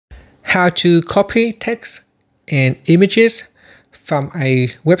how to copy text and images from a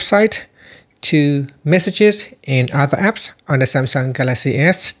website to messages and other apps on the Samsung Galaxy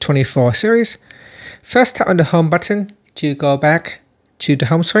S24 series. First, tap on the home button to go back to the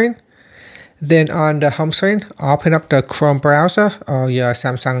home screen. Then on the home screen, open up the Chrome browser or your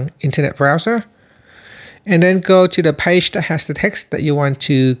Samsung internet browser. And then go to the page that has the text that you want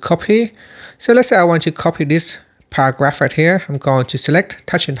to copy. So let's say I want to copy this paragraph right here. I'm going to select,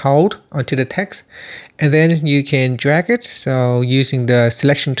 touch and hold onto the text, and then you can drag it. So using the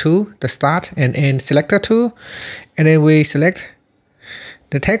selection tool, the start and end selector tool, and then we select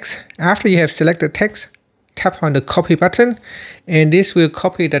the text. After you have selected text, tap on the copy button, and this will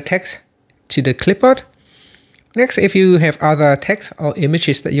copy the text to the clipboard. Next, if you have other text or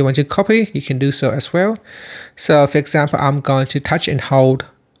images that you want to copy, you can do so as well. So for example, I'm going to touch and hold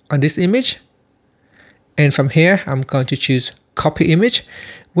on this image. And from here, I'm going to choose copy image.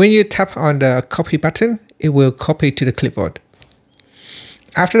 When you tap on the copy button, it will copy to the clipboard.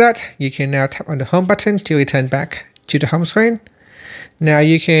 After that, you can now tap on the home button to return back to the home screen. Now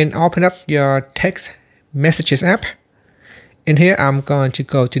you can open up your text messages app. In here, I'm going to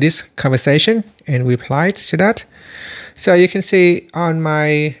go to this conversation and reply to that. So you can see on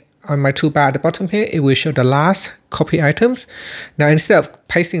my toolbar at the bottom here, it will show the last copy items. Now instead of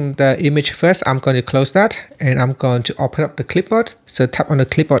pasting the image first, I'm going to close that and I'm going to open up the clipboard. So tap on the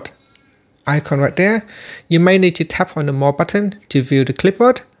clipboard icon right there. You may need to tap on the more button to view the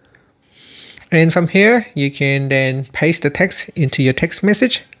clipboard. And from here, you can then paste the text into your text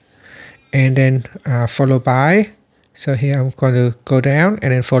message and then followed by. So here I'm going to go down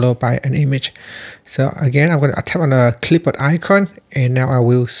and then followed by an image. So again, I'm going to tap on the clipboard icon and now I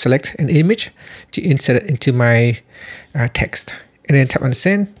will select an image to insert it into my text. And then tap on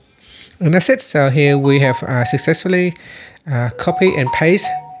send. And that's it. So here we have successfully copy and paste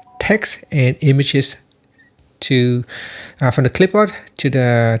text and images to from the clipboard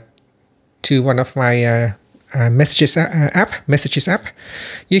to one of my messages app.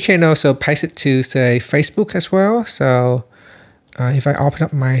 You can also paste it to say Facebook as well. So if I open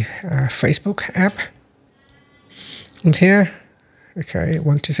up my Facebook app in here, okay, I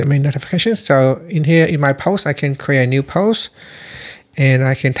want to submit notifications. So in here in my post, I can create a new post and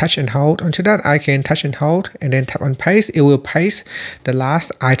I can touch and hold onto that. I can touch and hold and then tap on paste. It will paste the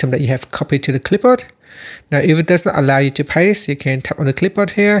last item that you have copied to the clipboard. Now if it does not allow you to paste, you can tap on the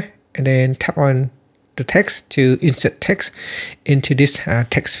clipboard here and then tap on the text to insert text into this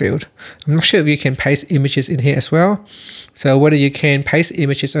text field. I'm not sure if you can paste images in here as well. So whether you can paste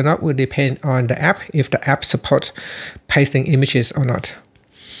images or not will depend on the app, if the app supports pasting images or not.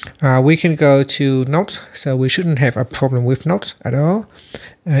 We can go to Notes, so we shouldn't have a problem with Notes at all.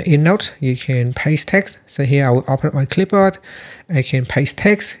 In Notes, you can paste text. So here I will open up my clipboard. I can paste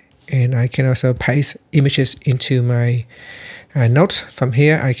text and I can also paste images into my notes. From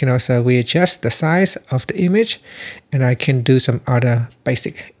here, I can also readjust the size of the image and I can do some other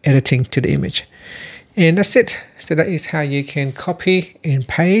basic editing to the image. And that's it. So that is how you can copy and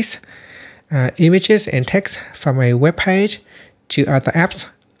paste images and text from a web page to other apps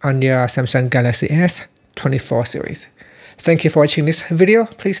on your Samsung Galaxy S24 series. Thank you for watching this video.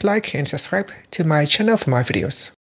 Please like and subscribe to my channel for more videos.